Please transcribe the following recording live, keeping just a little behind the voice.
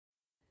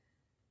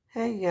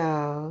Hey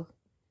y'all,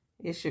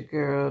 it's your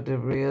girl, the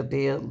real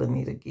deal,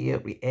 Lanita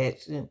Gibb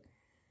reaction.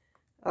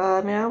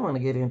 Now I want to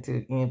get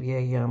into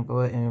NBA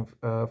Youngboy and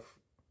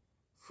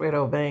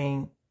Fredo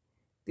Bang.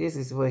 This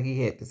is what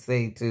he had to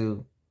say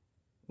to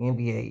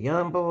NBA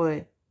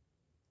Youngboy.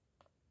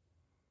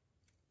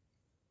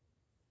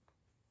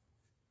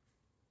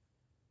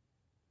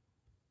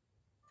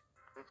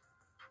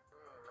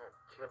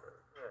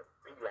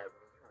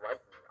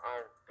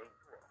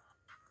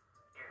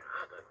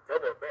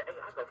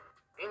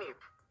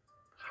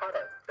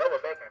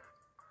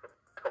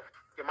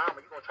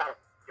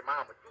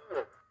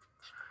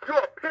 You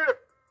a pimp.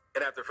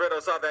 And after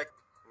Fredo saw that,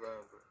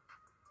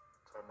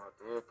 talking about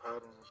dead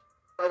partners and shit.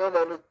 Like I'm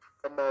on this,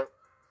 I'm on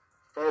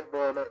fat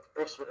boy, that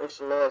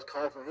extra large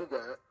coffin he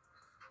got.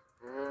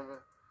 You hear me?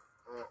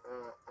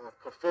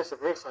 Professor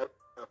X, I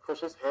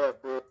push his hair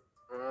big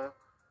around.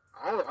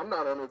 I'm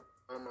not on that.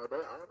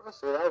 I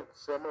said I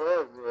somewhere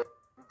else.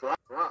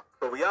 Drop.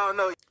 But we all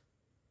know.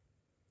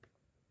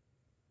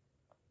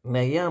 Now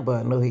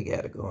Youngboy know he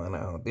got it going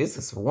on. This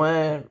is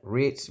one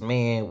rich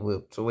man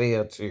with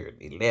 12 children,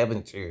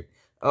 11 children.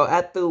 Oh,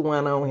 I threw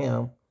one on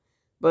him.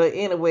 But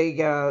anyway,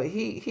 y'all,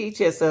 he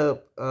just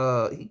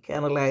he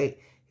kind of like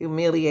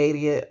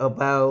humiliated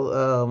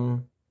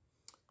about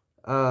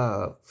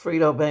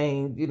Fredo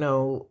Bang,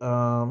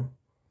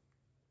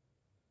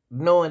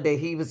 knowing that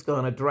he was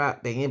gonna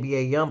drop, the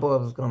NBA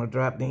Youngboy was gonna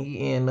drop, then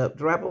he ended up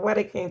dropping. Why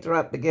they can't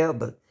drop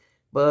together?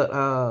 But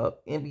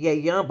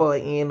NBA Youngboy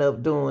ended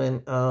up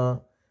doing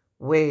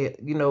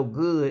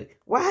good.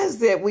 Why is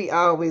that we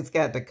always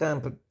got to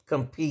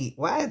compete?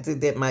 Why is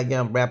it that my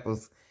young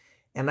rappers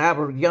and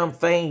our young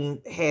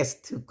fame has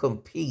to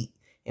compete,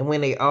 and when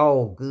they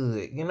all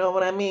good? You know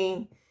what I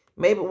mean?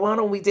 Maybe why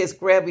don't we just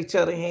grab each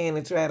other's hand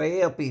and try to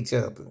help each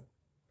other?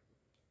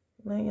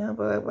 Man, young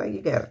boy, why you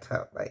gotta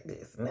talk like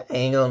this? And I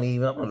ain't gonna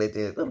even,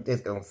 I'm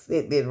just gonna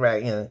sit this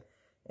right here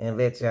and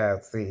let y'all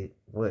see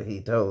what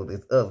he told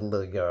this other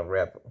little young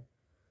rapper.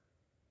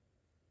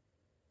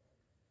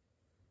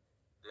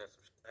 Then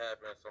some shit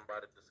happened,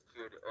 somebody, the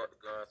security up the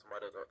gun,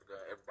 somebody else up the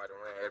gun, everybody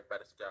ran,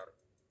 everybody scattered.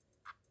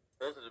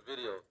 Those are the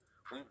videos.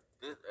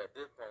 At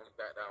this point, we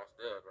back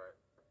downstairs, right?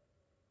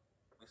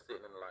 We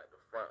sitting in like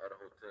the front of the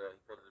hotel. He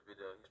posted the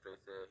video. He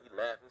straight said, he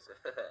laughed. He said,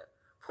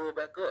 pull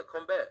back up,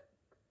 come back.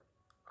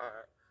 All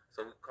right.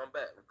 So we come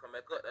back. We come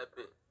back up that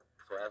bit.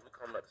 So as we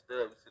come up the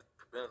stairs, we see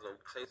Benzo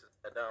chasing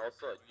that down.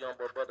 What's up? You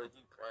Youngboy brother?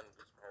 He running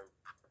this home.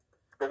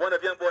 But one of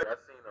Youngboy, I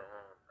seen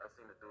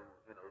the dude,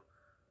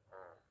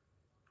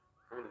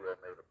 Julio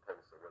made a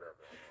post or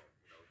whatever.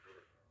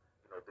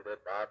 Did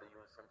that bother you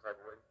in some type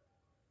of way?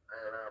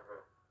 I ain't know, bro.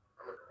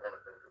 I'm looking for one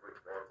of the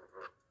rich boys,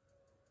 bro.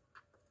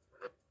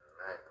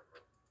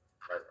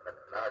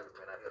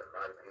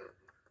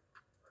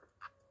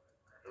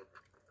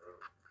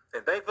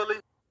 And thankfully,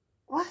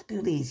 why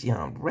do these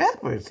young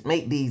rappers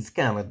make these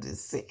kind of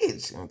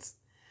decisions?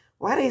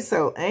 Why they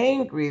so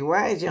angry?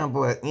 Why is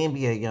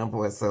NBA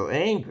Youngboy so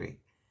angry?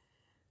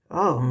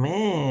 Oh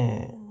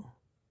man.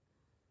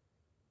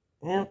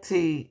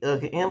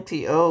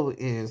 MTO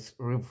is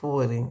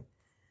reporting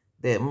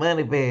that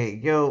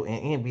Moneybagg Yo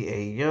and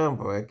NBA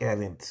Youngboy got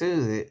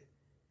into it.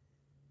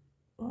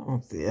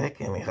 Let's see, I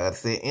can't even hardly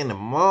say in the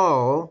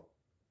mall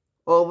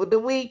over the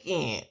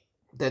weekend.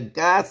 The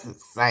gossip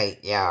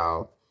site,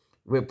 y'all,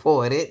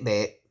 reported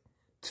that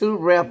two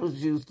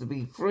rappers used to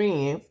be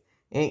friends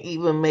and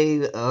even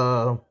made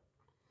a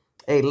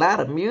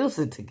lot of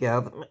music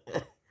together.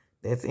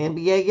 That's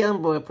NBA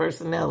Youngboy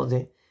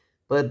personality.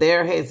 But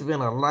there has been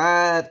a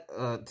lot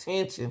of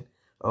tension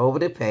over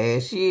the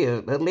past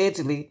year.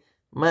 Allegedly,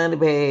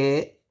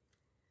 Moneybagg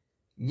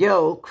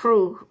Yo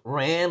crew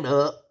ran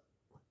down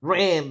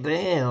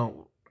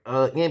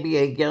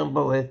NBA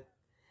Youngboy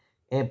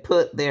and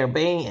put their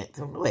band,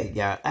 wait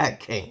y'all, I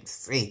can't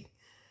see,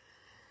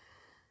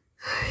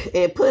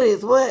 and put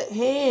his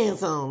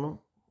hands on them.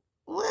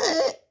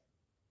 What?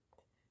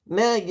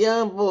 Now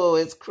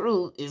Youngboy's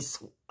crew is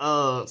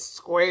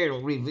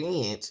squaring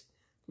revenge.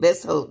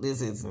 Let's hope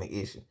this isn't an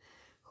issue.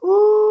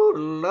 Ooh,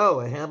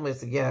 Lord, how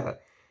much of y'all?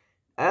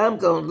 I'm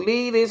going to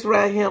leave this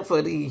right here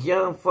for these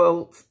young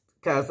folks,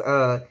 because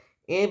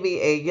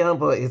NBA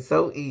Youngboy is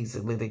so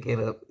easily to get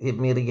up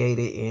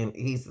humiliated, and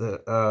he's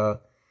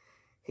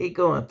he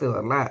going through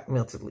a lot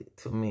mentally,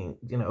 to me,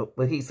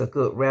 but he's a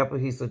good rapper,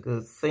 he's a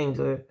good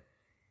singer,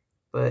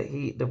 but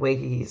the way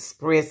he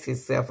expressed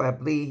himself, I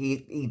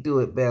believe he do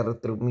it better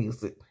through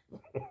music.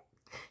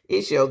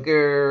 It's your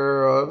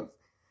girl,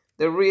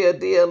 the real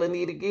deal,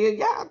 Anita Gill.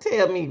 Y'all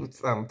tell me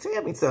something.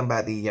 Tell me something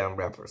about these young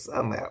rappers.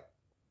 I'm out.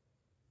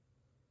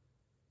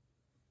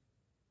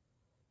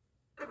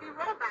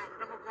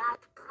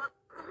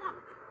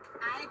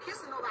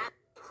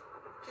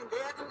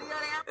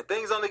 And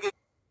things only get.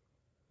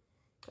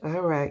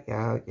 All right,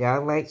 y'all.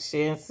 Y'all like,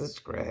 share, and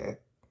subscribe.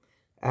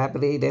 I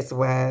believe that's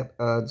why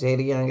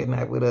JD Young is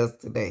not with us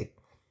today.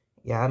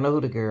 Y'all know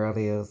who the girl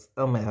is.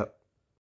 I'm out.